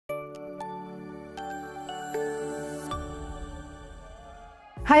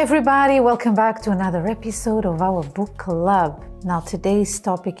Hi everybody, welcome back to another episode of our book club. Now today's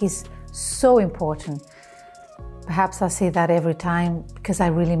topic is so important. Perhaps I say that every time because I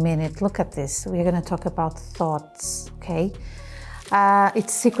really mean it. Look at this. We're going to talk about thoughts, okay?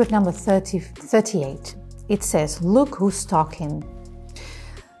 It's secret number 38. It says, look who's talking.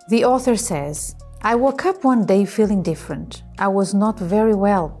 The author says, I woke up one day feeling different. I was not very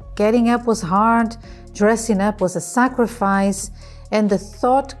well. Getting up was hard. Dressing up was a sacrifice. And the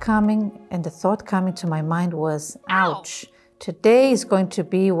thought coming to my mind was, ouch, today is going to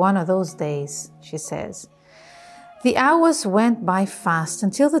be one of those days, she says. The hours went by fast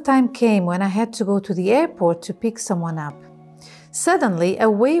until the time came when I had to go to the airport to pick someone up. Suddenly, a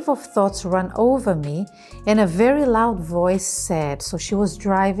wave of thoughts ran over me and a very loud voice said, so she was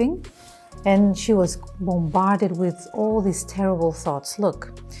driving and she was bombarded with all these terrible thoughts.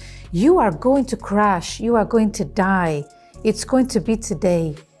 Look, you are going to crash, you are going to die. It's going to be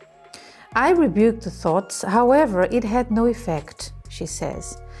today. I rebuked the thoughts, however, it had no effect, she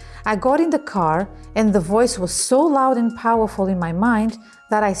says. I got in the car and the voice was so loud and powerful in my mind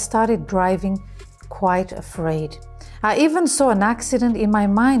that I started driving quite afraid. I even saw an accident in my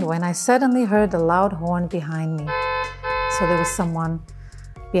mind when I suddenly heard a loud horn behind me. So there was someone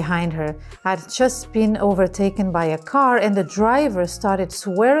behind her. I'd just been overtaken by a car and the driver started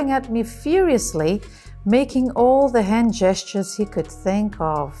swearing at me furiously, making all the hand gestures he could think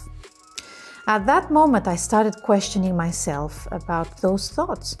of. At that moment, I started questioning myself about those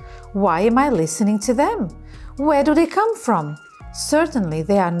thoughts. Why am I listening to them? Where do they come from? Certainly,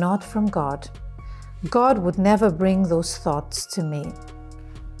 they are not from God. God would never bring those thoughts to me,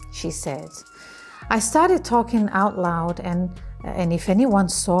 she said. I started talking out loud, and if anyone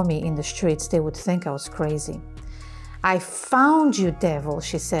saw me in the streets, they would think I was crazy. I found you, devil,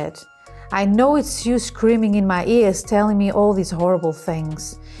 she said. I know it's you screaming in my ears, telling me all these horrible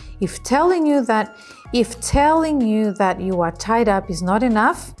things. If telling you that you are tied up is not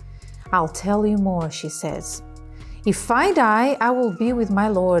enough, I'll tell you more, she says. If I die, I will be with my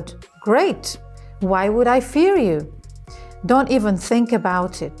Lord. Great! Why would I fear you? Don't even think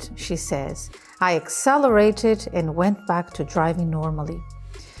about it, she says. I accelerated and went back to driving normally.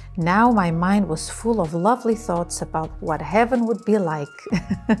 Now my mind was full of lovely thoughts about what heaven would be like,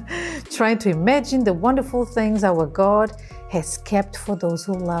 trying to imagine the wonderful things our God has kept for those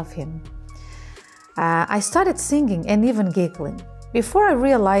who love Him. I started singing and even giggling. Before I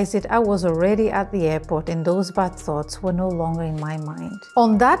realized it, I was already at the airport and those bad thoughts were no longer in my mind.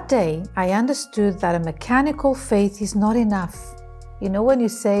 On that day, I understood that a mechanical faith is not enough. You know when you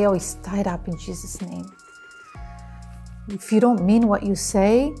say, oh, he's tied up in Jesus' name. If you don't mean what you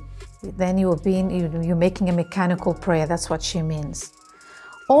say, then you're making a mechanical prayer. That's what she means.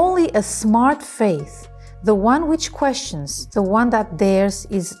 Only a smart faith, the one which questions, the one that dares,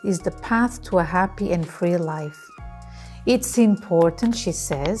 is the path to a happy and free life. It's important, she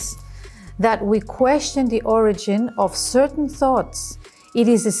says, that we question the origin of certain thoughts. It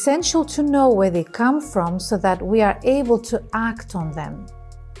is essential to know where they come from so that we are able to act on them.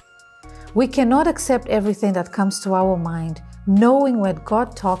 We cannot accept everything that comes to our mind. Knowing when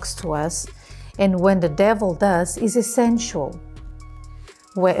God talks to us and when the devil does is essential.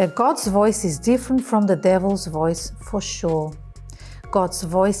 Where God's voice is different from the devil's voice, for sure. God's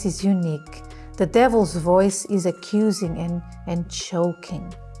voice is unique. The devil's voice is accusing and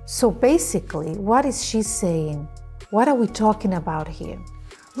choking. So basically, what is she saying? What are we talking about here?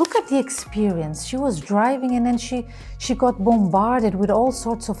 Look at the experience. She was driving and then she got bombarded with all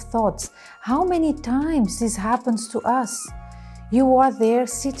sorts of thoughts. How many times this happens to us? You are there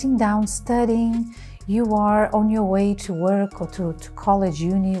sitting down studying. You are on your way to work or to college,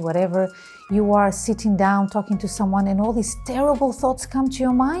 uni, whatever. You are sitting down talking to someone and all these terrible thoughts come to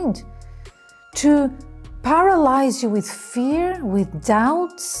your mind to paralyze you with fear, with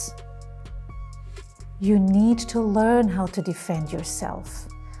doubts. You need to learn how to defend yourself.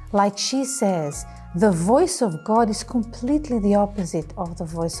 Like she says, the voice of God is completely the opposite of the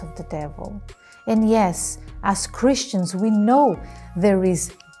voice of the devil. And yes, as Christians, we know there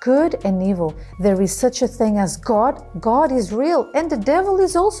is good and evil. There is such a thing as God. God is real and the devil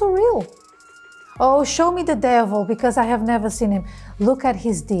is also real. Oh, show me the devil because I have never seen him. Look at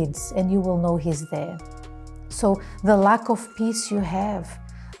his deeds and you will know he's there. So the lack of peace you have,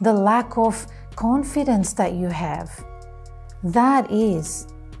 the lack of confidence that you have, that is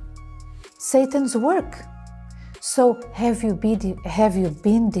Satan's work. So have you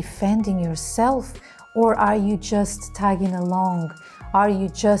been defending yourself, or are you just tagging along? Are you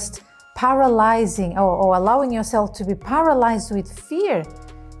just paralyzing or allowing yourself to be paralyzed with fear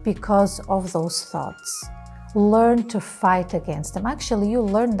because of those thoughts? learn to fight against them. Actually, you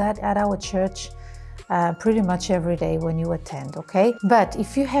learn that at our church pretty much every day when you attend, okay? But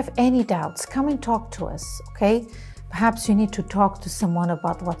if you have any doubts, come and talk to us, okay? Perhaps you need to talk to someone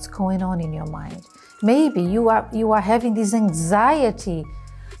about what's going on in your mind. Maybe you are having these anxiety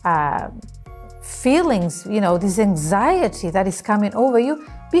feelings, this anxiety that is coming over you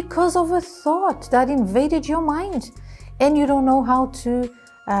because of a thought that invaded your mind, and you don't know how to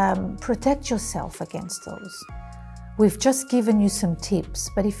protect yourself against those. We've just given you some tips,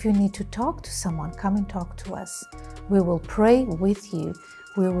 but if you need to talk to someone, come and talk to us. We will pray with you.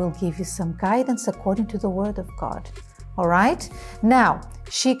 We will give you some guidance according to the Word of God. All right? Now,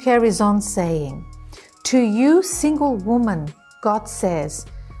 she carries on saying, "To you, single woman, God says,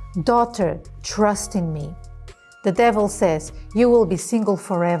 daughter, trust in me." The devil says, you will be single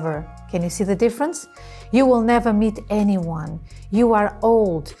forever. Can you see the difference? You will never meet anyone. You are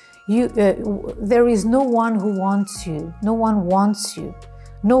old. There is no one who wants you. No one wants you.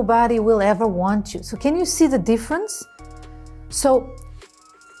 Nobody will ever want you. So can you see the difference? So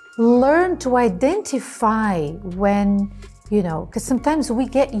learn to identify when, because sometimes we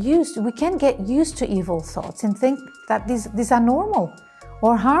can get used to evil thoughts and think that these are normal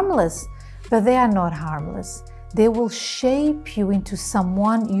or harmless, but they are not harmless. They will shape you into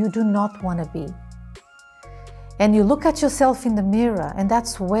someone you do not want to be. And you look at yourself in the mirror, and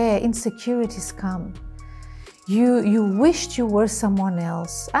that's where insecurities come. You wished you were someone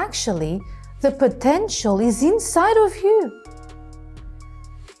else. Actually, the potential is inside of you.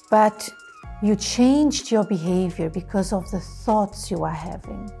 But you changed your behavior because of the thoughts you are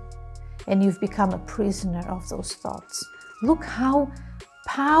having. And you've become a prisoner of those thoughts. Look how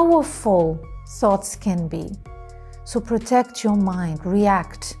powerful thoughts can be. So protect your mind,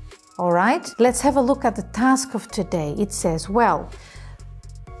 react. All right? Let's have a look at the task of today. It says, well,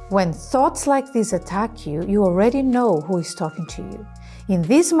 when thoughts like these attack you, you already know who is talking to you. In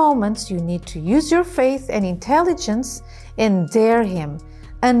these moments, you need to use your faith and intelligence and dare him,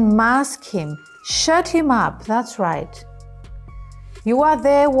 unmask him, shut him up. That's right. You are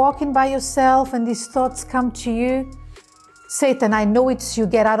there walking by yourself and these thoughts come to you. Satan, I know it's you.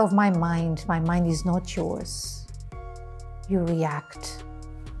 Get out of my mind. My mind is not yours. You react.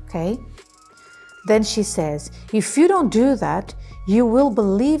 Okay? Then she says, if you don't do that, you will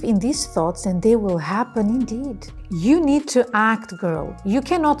believe in these thoughts and they will happen indeed. You need to act, girl. You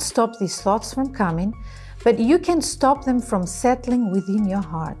cannot stop these thoughts from coming, but you can stop them from settling within your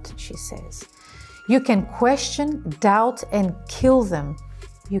heart, she says. You can question, doubt, and kill them.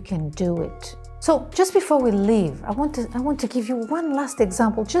 You can do it. So just before we leave, I want to give you one last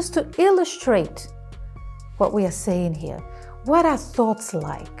example just to illustrate what we are saying here. What are thoughts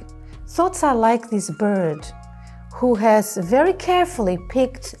like? Thoughts are like this bird who has very carefully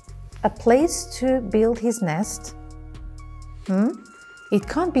picked a place to build his nest. It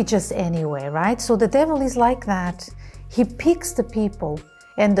can't be just anywhere, right? So the devil is like that. He picks the people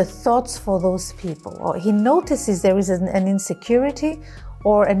and the thoughts for those people. Or he notices there is an insecurity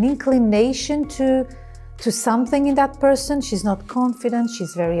or an inclination to something in that person. She's not confident,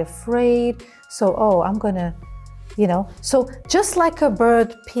 she's very afraid. So, I'm gonna, So just like a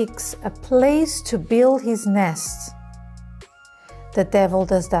bird picks a place to build his nest, the devil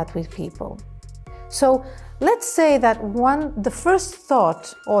does that with people. So let's say that the first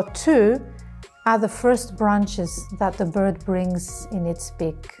thought or two are the first branches that the bird brings in its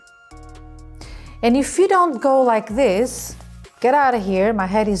beak. And if you don't go like this, get out of here, my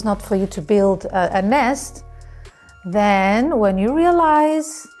head is not for you to build a nest, then when you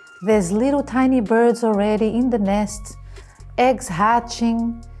realize there's little tiny birds already in the nest, eggs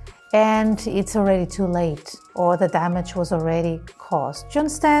hatching, and it's already too late, or the damage was already caused. Do you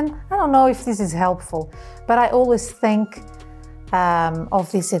understand? I don't know if this is helpful, but I always think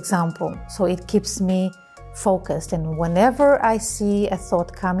of this example, so it keeps me focused. And whenever I see a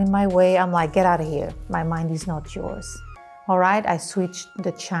thought coming my way, I'm like, get out of here. My mind is not yours. All right? I switched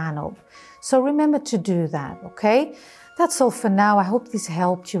the channel. So remember to do that, okay? That's all for now. I hope this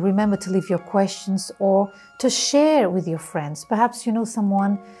helped you. Remember to leave your questions or to share with your friends. Perhaps you know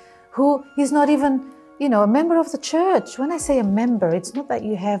someone who is not even, a member of the church. When I say a member, it's not that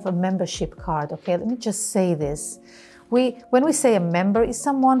you have a membership card, okay? Let me just say this. When we say a member, it's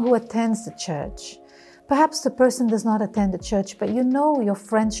someone who attends the church. Perhaps the person does not attend the church, but your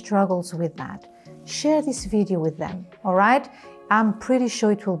friend struggles with that. Share this video with them, all right? I'm pretty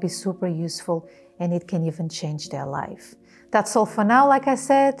sure it will be super useful and it can even change their life. That's all for now. Like I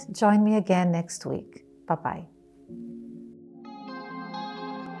said, join me again next week. Bye-bye.